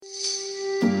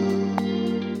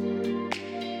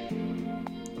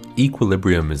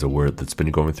Equilibrium is a word that's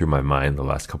been going through my mind the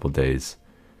last couple of days.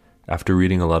 After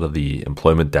reading a lot of the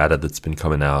employment data that's been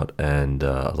coming out and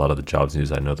a lot of the jobs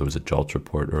news, I know there was a JOLTS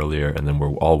report earlier, and then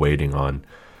we're all waiting on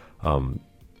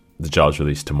the jobs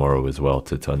release tomorrow as well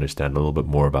to understand a little bit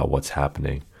more about what's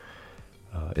happening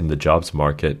in the jobs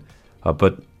market.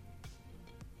 But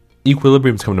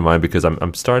equilibrium's come to mind because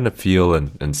I'm starting to feel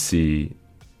and see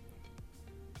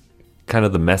kind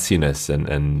of the messiness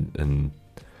and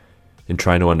in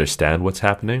trying to understand what's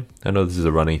happening. I know this is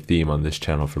a running theme on this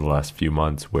channel for the last few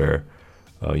months where,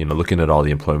 looking at all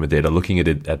the employment data, looking at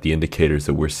it at the indicators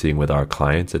that we're seeing with our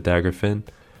clients at Daggerfin,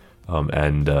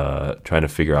 and trying to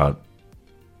figure out,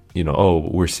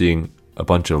 we're seeing a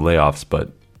bunch of layoffs,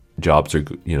 but jobs are,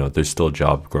 there's still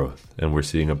job growth. And we're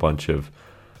seeing a bunch of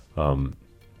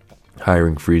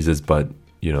hiring freezes, but,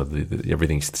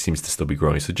 everything seems to still be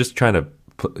growing. So just trying to,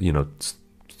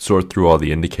 sort through all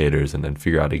the indicators and then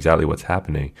figure out exactly what's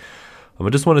happening. I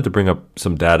just wanted to bring up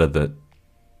some data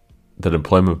that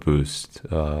Employment Boost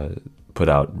put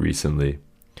out recently.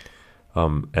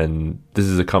 And this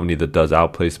is a company that does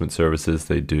outplacement services.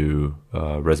 They do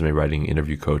resume writing,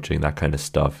 interview coaching, that kind of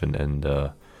stuff. And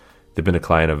they've been a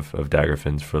client of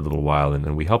Daggerfin's for a little while.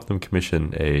 And we helped them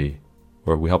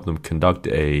conduct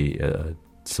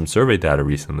some survey data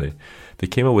recently. They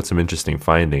came up with some interesting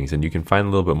findings, and you can find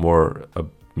a little bit more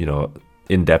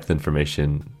in-depth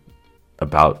information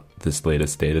about this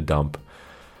latest data dump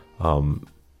on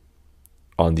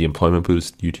the Employment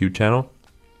Boost YouTube channel,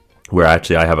 where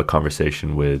actually I have a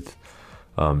conversation with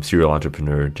serial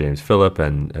entrepreneur James Phillip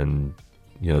and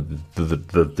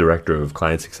the director of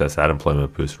client success at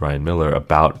Employment Boost, Ryan Miller,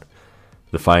 about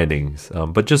the findings.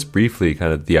 But just briefly,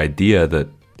 kind of the idea that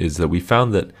we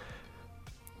found that,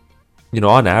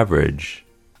 on average,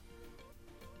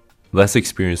 less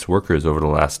experienced workers over the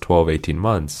last 12, 18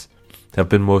 months have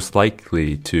been most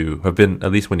likely to have been,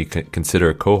 at least when you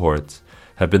consider cohorts,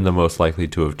 have been the most likely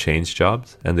to have changed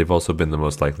jobs. And they've also been the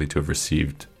most likely to have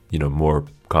received, more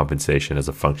compensation as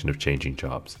a function of changing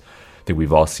jobs. I think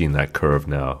we've all seen that curve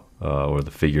now, or the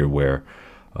figure where,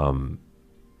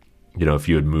 if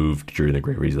you had moved during the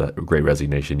Great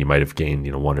Resignation, you might have gained,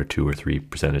 1 or 2 or 3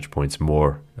 percentage points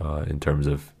more in terms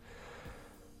of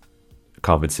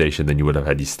compensation than you would have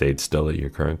had you stayed still at your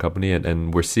current company.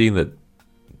 And we're seeing that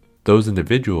those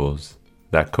individuals,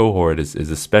 that cohort is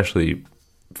especially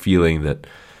feeling that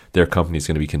their company is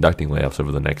going to be conducting layoffs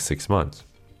over the next 6 months.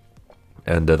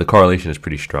 And the correlation is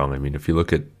pretty strong. I mean, if you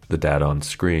look at the data on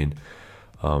screen,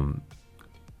 cohorts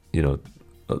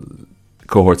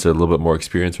that are a little bit more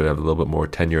experienced or have a little bit more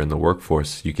tenure in the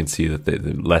workforce, you can see that they're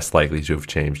less likely to have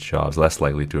changed jobs, less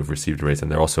likely to have received a raise,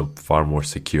 and they're also far more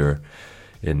secure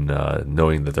in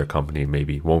knowing that their company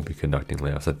maybe won't be conducting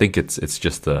layoffs. I think it's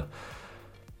just a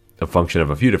function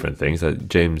of a few different things.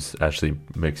 James actually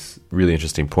makes really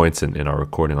interesting points in our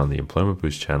recording on the Employment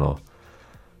Boost channel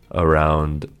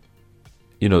around,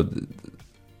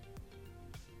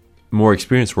 more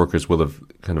experienced workers will have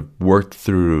kind of worked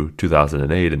through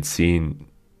 2008 and seen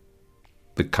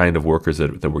the kind of workers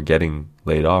that were getting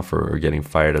laid off or getting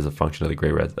fired as a function of the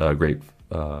great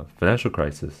financial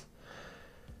crisis.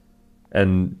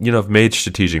 And, have made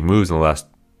strategic moves in the last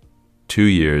 2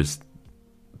 years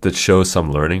that show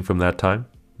some learning from that time.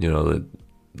 The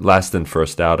last in,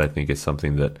 first out, I think, is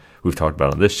something that we've talked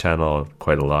about on this channel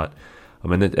quite a lot.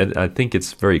 And I think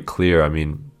it's very clear. I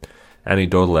mean,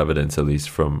 anecdotal evidence, at least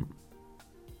from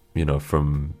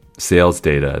sales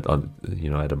data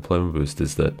at Employment Boost,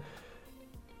 is that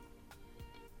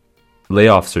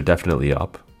layoffs are definitely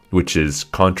up, which is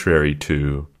contrary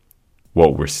to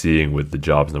what we're seeing with the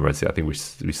jobs numbers. I think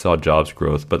we saw jobs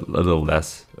growth, but a little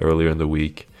less earlier in the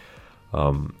week.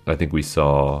 I think we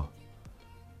saw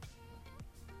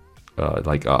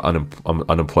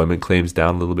unemployment claims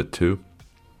down a little bit too.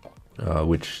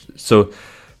 But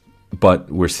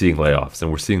we're seeing layoffs,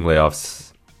 and we're seeing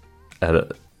layoffs at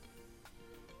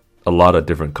a lot of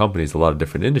different companies, a lot of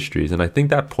different industries, and I think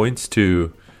that points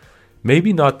to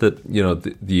maybe not that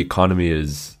the economy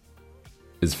is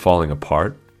falling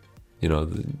apart.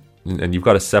 And you've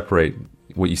got to separate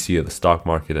what you see at the stock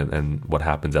market and what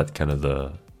happens at kind of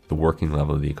the working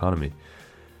level of the economy.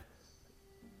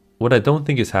 What I don't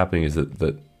think is happening is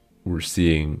that we're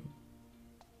seeing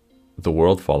the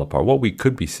world fall apart. What we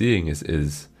could be seeing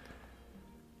is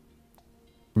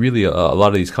really a lot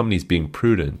of these companies being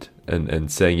prudent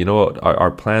and saying,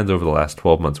 our plans over the last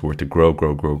 12 months were to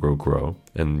grow.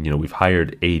 And, we've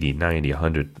hired 80, 90,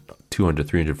 100, 200,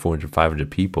 300, 400,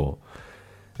 500 people.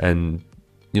 And,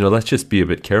 let's just be a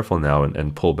bit careful now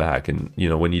and pull back. And,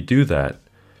 when you do that,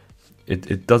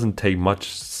 it doesn't take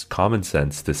much common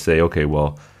sense to say, okay,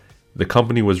 well, the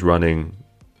company was running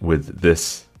with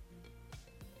this,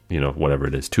 whatever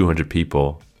it is, 200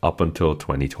 people up until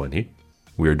 2020.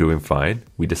 We were doing fine.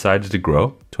 We decided to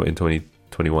grow in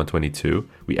 2021, 22.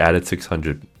 We added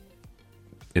 600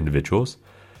 individuals.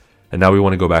 And now we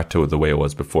want to go back to the way it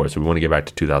was before. So we want to get back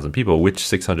to 2,000 people. Which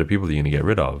 600 people are you going to get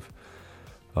rid of?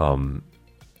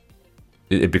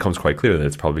 It becomes quite clear that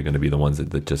it's probably going to be the ones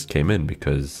that just came in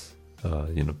because,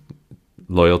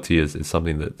 loyalty is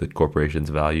something that corporations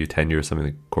value. Tenure is something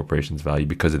that corporations value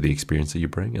because of the experience that you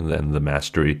bring and then the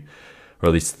mastery, or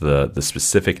at least the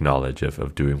specific knowledge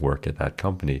of doing work at that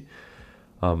company.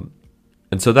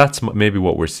 And so that's maybe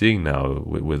what we're seeing now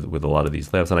with a lot of these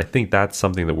layoffs. And I think that's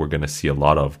something that we're going to see a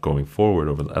lot of going forward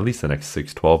over at least the next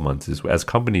 6-12 months, is as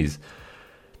companies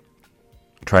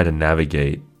try to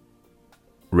navigate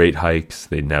rate hikes,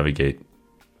 they navigate,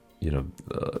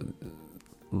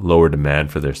 lower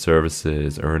demand for their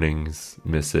services, earnings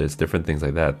misses, different things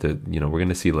like that, we're going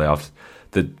to see layoffs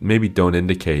that maybe don't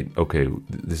indicate, okay,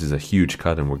 this is a huge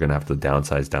cut and we're going to have to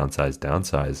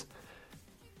downsize.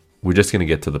 We're just going to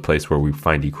get to the place where we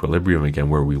find equilibrium again,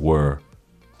 where we were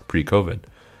pre-COVID.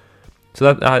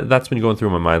 So that's been going through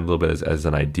my mind a little bit as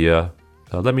an idea.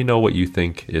 Let me know what you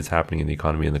think is happening in the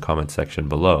economy in the comments section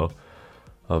below.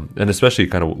 And especially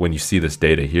kind of when you see this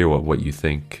data here, what you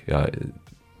think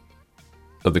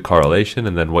of the correlation,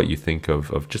 and then what you think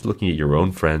of just looking at your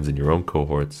own friends and your own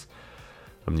cohorts,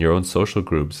 your own social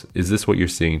groups. Is this what you're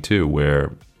seeing too,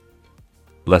 where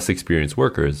less experienced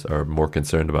workers are more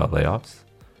concerned about layoffs?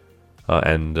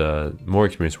 And more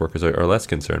experienced workers are less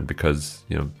concerned because,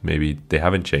 maybe they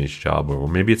haven't changed job, or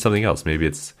maybe it's something else. Maybe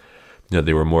it's,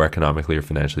 they were more economically or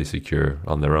financially secure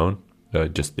on their own,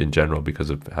 just in general because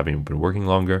of having been working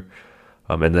longer.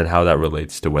 And then how that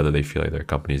relates to whether they feel like their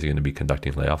companies are going to be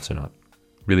conducting layoffs or not.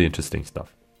 Really interesting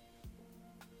stuff.